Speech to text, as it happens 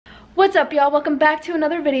What's up, y'all? Welcome back to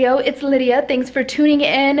another video. It's Lydia. Thanks for tuning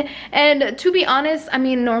in. And to be honest, I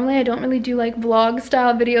mean, normally I don't really do like vlog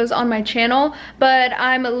style videos on my channel, but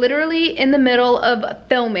I'm literally in the middle of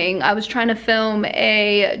filming. I was trying to film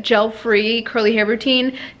a gel-free curly hair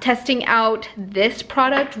routine, testing out this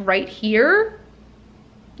product right here.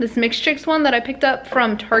 This Mixed Chicks one that I picked up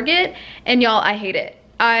from Target, and y'all, I hate it.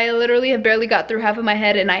 I literally have barely got through half of my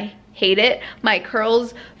head and I hate it. My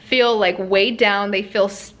curls feel like weighed down, they feel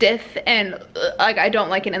stiff, and like I don't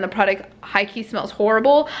like it, and the product high-key smells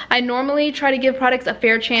horrible. I normally try to give products a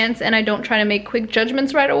fair chance and I don't try to make quick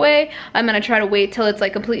judgments right away. I'm gonna try to wait till it's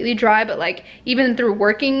like completely dry, but like even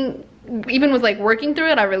with like working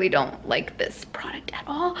through it, I really don't like this product at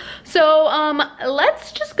all. So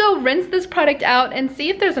let's just go rinse this product out and see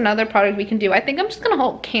if there's another product we can do. I think I'm just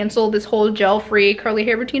gonna cancel this whole gel-free curly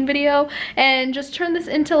hair routine video and just turn this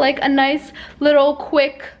into like a nice little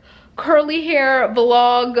quick curly hair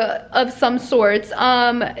vlog of some sorts,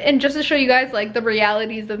 and just to show you guys like the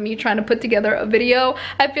realities of me trying to put together a video.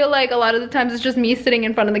 I feel like a lot of the times it's just me sitting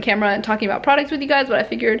in front of the camera and talking about products with you guys, but I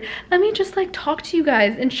figured let me just like talk to you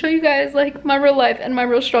guys and show you guys like my real life and my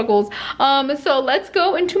real struggles. So let's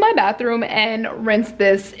go into my bathroom and rinse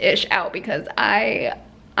this ish out because I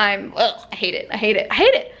hate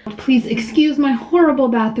it. Please excuse my horrible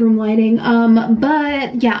bathroom lighting,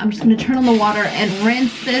 but yeah, I'm just gonna turn on the water and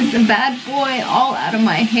rinse this bad boy all out of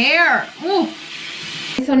my hair. Ooh.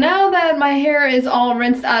 So now that my hair is all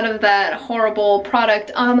rinsed out of that horrible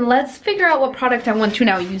product, let's figure out what product I want to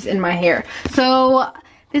now use in my hair. So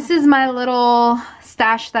this is my little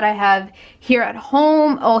stash that I have here at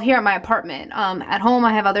home, here at my apartment. At home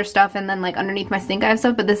I have other stuff, and then like underneath my sink I have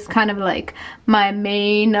stuff, but this is kind of like my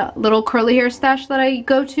main little curly hair stash that I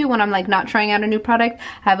go to when I'm like not trying out a new product.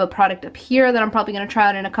 I have a product up here that I'm probably gonna try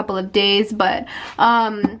out in a couple of days, but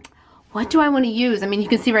what do I want to use? I mean, you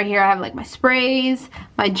can see right here I have like my sprays,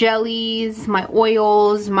 my jellies, my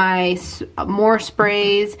oils, my more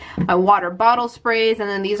sprays, my water bottle sprays, and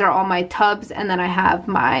then these are all my tubs, and then I have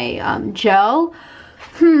my gel.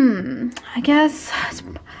 I guess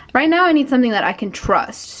right now I need something that I can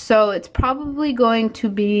trust, so it's probably going to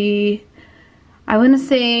be, I want to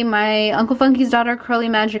say my Uncle Funky's Daughter Curly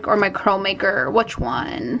Magic or my Curl Maker. Which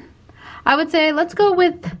one? I would say let's go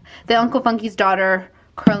with the Uncle Funky's Daughter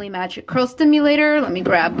Curly Magic Curl Stimulator. Let me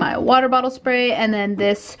grab my water bottle spray, and then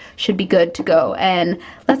this should be good to go. And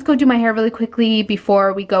let's go do my hair really quickly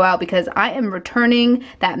before we go out because I am returning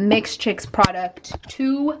that Mixed Chicks product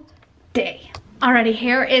today. Alrighty,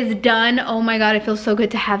 hair is done. Oh my god, it feels so good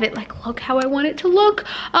to have it like look how I want it to look.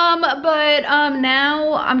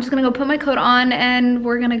 Now I'm just gonna go put my coat on and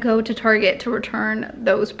we're gonna go to Target to return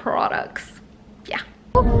those products. Yeah.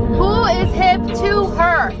 Who is hip to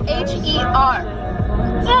her? H-E-R.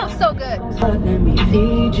 Oh, so good. Let me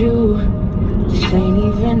feed you. This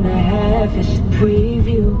ain't even a half, it's a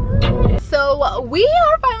preview. So we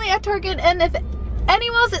are finally at Target, and if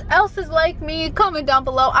anyone else is like me, comment down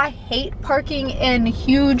below. I hate parking in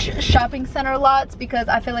huge shopping center lots because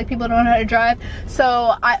I feel like people don't know how to drive,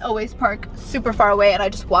 so I always park super far away and I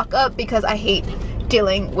just walk up because I hate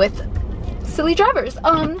dealing with silly drivers.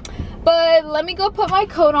 But let me go put my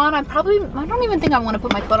coat on. I don't even think I want to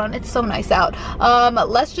put my coat on. It's so nice out.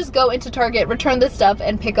 Let's just go into Target, return this stuff,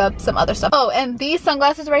 and pick up some other stuff. Oh, and these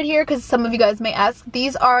sunglasses right here, because some of you guys may ask,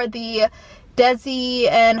 these are the Desi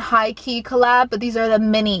and High Key collab, but these are the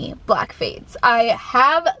mini black fades. I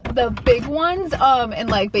have the big ones in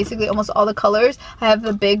like basically almost all the colors. I have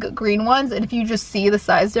the big green ones, and if you just see the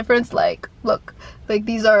size difference, like look, like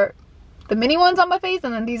these are the mini ones on my face,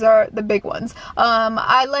 and then these are the big ones.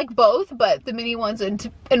 I like both, but the mini ones in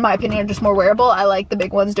my opinion are just more wearable. I like the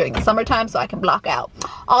big ones during the summertime so I can block out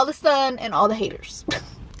all the sun and all the haters.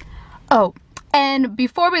 Oh, and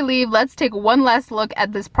before we leave, let's take one last look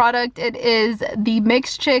at this product. It is the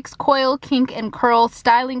Mixed Chicks Coil Kink and Curl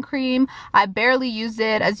Styling Cream. I barely used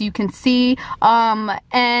it, as you can see.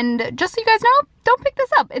 And just so you guys know, don't pick this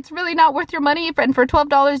up. It's really not worth your money, and for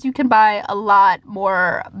 $12 you can buy a lot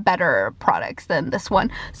more better products than this one.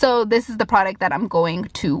 So this is the product that I'm going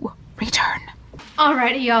to return.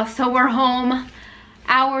 Alrighty, y'all, so we're home.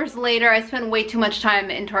 Hours later. I spent way too much time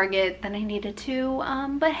in Target than I needed to,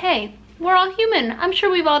 but hey, we're all human. I'm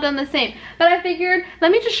sure we've all done the same. But I figured,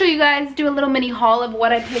 let me just show you guys, do a little mini haul of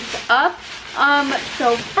what I picked up.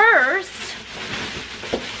 So first,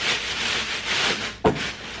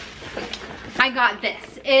 I got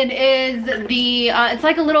this. It is the, it's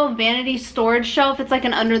like a little vanity storage shelf. It's like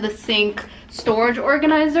an under the sink storage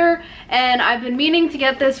organizer. And I've been meaning to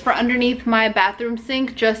get this for underneath my bathroom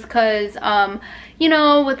sink just cause, you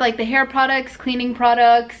know, with like the hair products, cleaning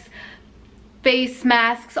products, face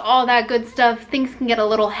masks, all that good stuff. Things can get a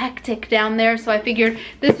little hectic down there, so I figured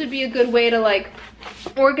this would be a good way to like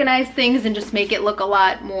organize things and just make it look a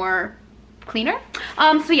lot more cleaner.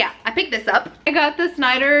 So yeah, I picked this up. I got the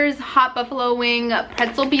Snyder's hot buffalo wing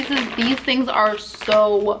pretzel pieces. These things are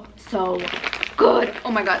so good.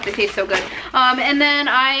 Oh my god, they taste so good. And then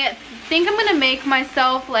I think I'm gonna make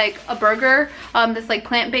myself like a burger, this like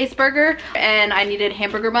plant-based burger, and I needed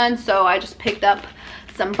hamburger buns, so I just picked up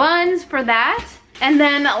some buns for that. And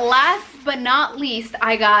then last but not least,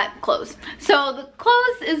 I got clothes. So the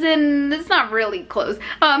clothes is in, it's not really clothes.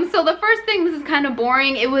 So the first thing, this is kind of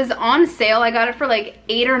boring. It was on sale. I got it for like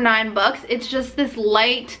 $8 or $9. It's just this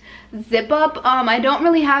light zip up. I don't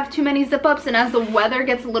really have too many zip ups, and as the weather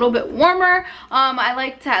gets a little bit warmer, I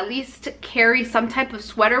like to at least carry some type of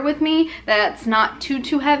sweater with me that's not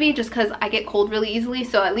too heavy, just because I get cold really easily.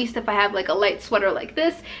 So at least if I have like a light sweater like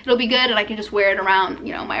this, it'll be good, and I can just wear it around,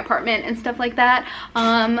 you know, my apartment and stuff like that.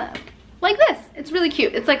 Like this. It's really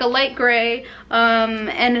cute. It's like a light gray,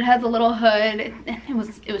 and it has a little hood.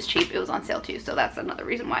 It was cheap. It was on sale too, so that's another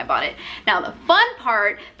reason why I bought it. Now the fun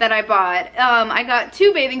part that I bought, I got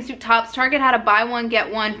 2 bathing suit tops. Target had a buy one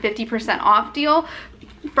get one 50% off deal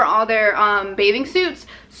for all their bathing suits.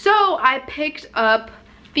 So I picked up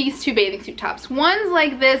these 2 bathing suit tops. One's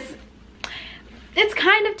like this. It's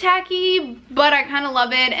kind of tacky, but I kind of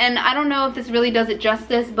love it, and I don't know if this really does it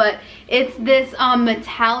justice, but it's this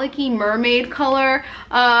metallic-y mermaid color.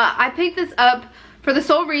 I picked this up for the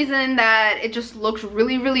sole reason that it just looks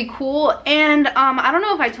really cool, and I don't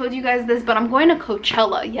know if I told you guys this, but I'm going to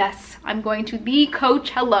Coachella. Yes, I'm going to the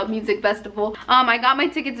Coachella Music Festival. I got my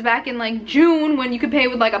tickets back in like June when you could pay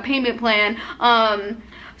with like a payment plan.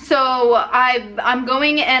 So I'm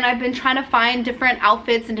going, and I've been trying to find different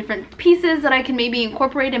outfits and different pieces that I can maybe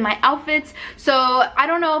incorporate in my outfits. So I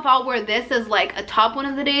don't know if I'll wear this as like a top one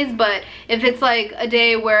of the days, but if it's like a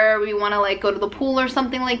day where we want to like go to the pool or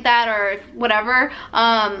something like that, or whatever,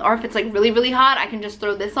 or if it's like really hot, I can just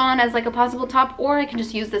throw this on as like a possible top, or I can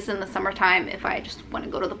just use this in the summertime if I just want to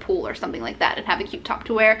go to the pool or something like that and have a cute top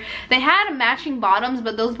to wear. They had matching bottoms,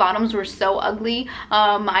 but those bottoms were so ugly.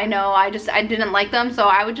 I know, I didn't like them, so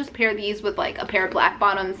I would just pair these with like a pair of black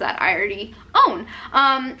bottoms that I already own.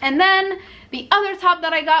 And then the other top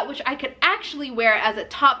that I got, which I could actually wear as a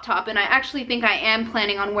top, and I actually think I am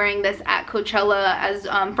planning on wearing this at Coachella as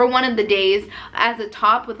for one of the days as a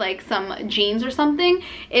top with like some jeans or something.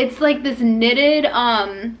 It's like this knitted,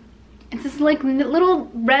 it's this like little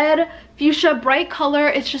red fuchsia bright color.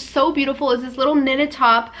 It's just so beautiful. It's this little knitted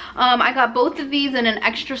top. I got both of these in an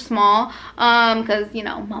extra small because, you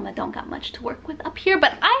know, mama don't got much to work with up here,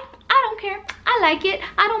 but I don't care. I like it.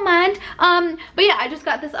 I don't mind. But yeah, I just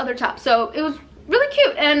got this other top, so it was really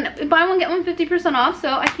cute, and buy one get one 50% off, so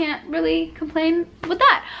I can't really complain with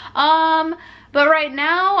that. But right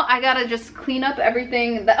now I gotta just clean up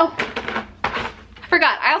everything that, oh,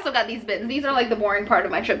 forgot, I also got these bins. These are like the boring part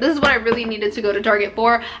of my trip. This is what I really needed to go to Target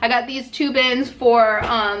for. I got these 2 bins for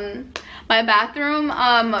my bathroom,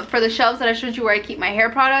 for the shelves that I showed you where I keep my hair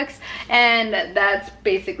products, and that's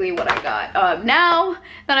basically what I got. Now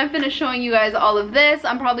that I'm finished showing you guys all of this,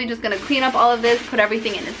 I'm probably just gonna clean up all of this, put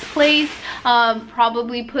everything in its place,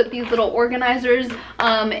 probably put these little organizers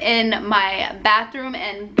in my bathroom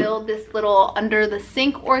and build this little under the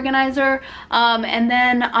sink organizer, and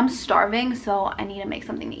then I'm starving, so I need to make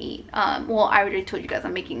something to eat. Well, I already told you guys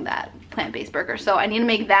I'm making that plant-based burger, so I need to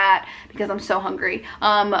make that because I'm so hungry.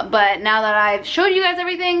 But now that I've showed you guys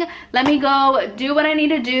everything, let me go do what I need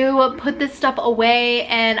to do, put this stuff away,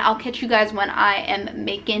 and I'll catch you guys when I am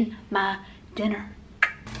making my dinner.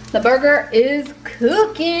 The burger is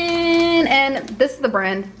cooking, and this is the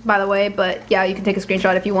brand, by the way, but yeah, you can take a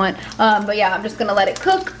screenshot if you want. But yeah, I'm just gonna let it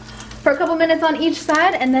cook for a couple minutes on each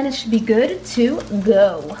side, and then it should be good to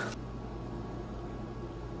go.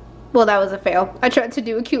 Well, that was a fail. I tried to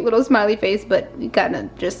do a cute little smiley face, but it kind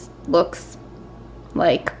of just looks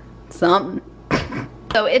like something.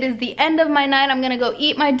 So it is the end of my night. I'm gonna go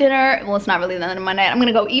eat my dinner. Well, it's not really the end of my night. I'm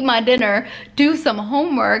gonna go eat my dinner, do some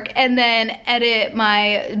homework, and then edit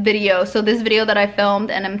my video. So this video that I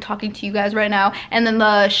filmed and I'm talking to you guys right now, and then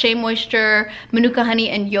the Shea Moisture Manuka honey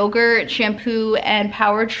and yogurt shampoo and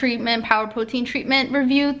power protein treatment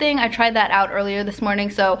review thing. I tried that out earlier this morning,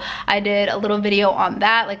 so I did a little video on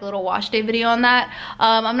that, like a little wash day video on that.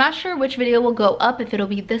 I'm not sure which video will go up, if it'll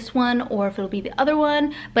be this one or if it'll be the other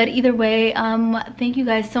one, but either way, thank you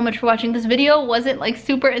guys so much for watching. This video wasn't like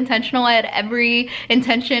super intentional. I had every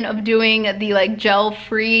intention of doing the like gel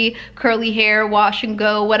free curly hair wash and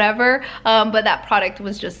go whatever, but that product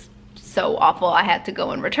was just so awful. I had to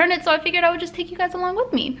go and return it, so I figured I would just take you guys along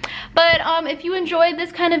with me. But if you enjoyed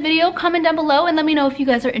this kind of video, comment down below and let me know if you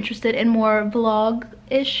guys are interested in more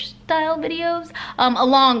vlog-ish style videos,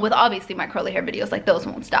 along with obviously my curly hair videos. Like, those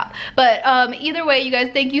won't stop. But either way, you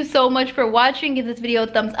guys, thank you so much for watching. Give this video a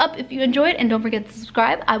thumbs up if you enjoyed, and don't forget to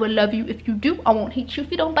subscribe. I would love you if you do. I won't hate you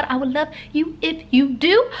if you don't, but I would love you if you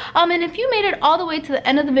do. And if you made it all the way to the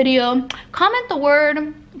end of the video, comment the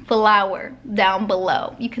word flower down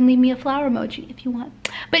below. You can leave me a flower emoji if you want.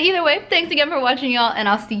 But either way, thanks again for watching, y'all, and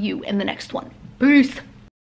I'll see you in the next one. Peace.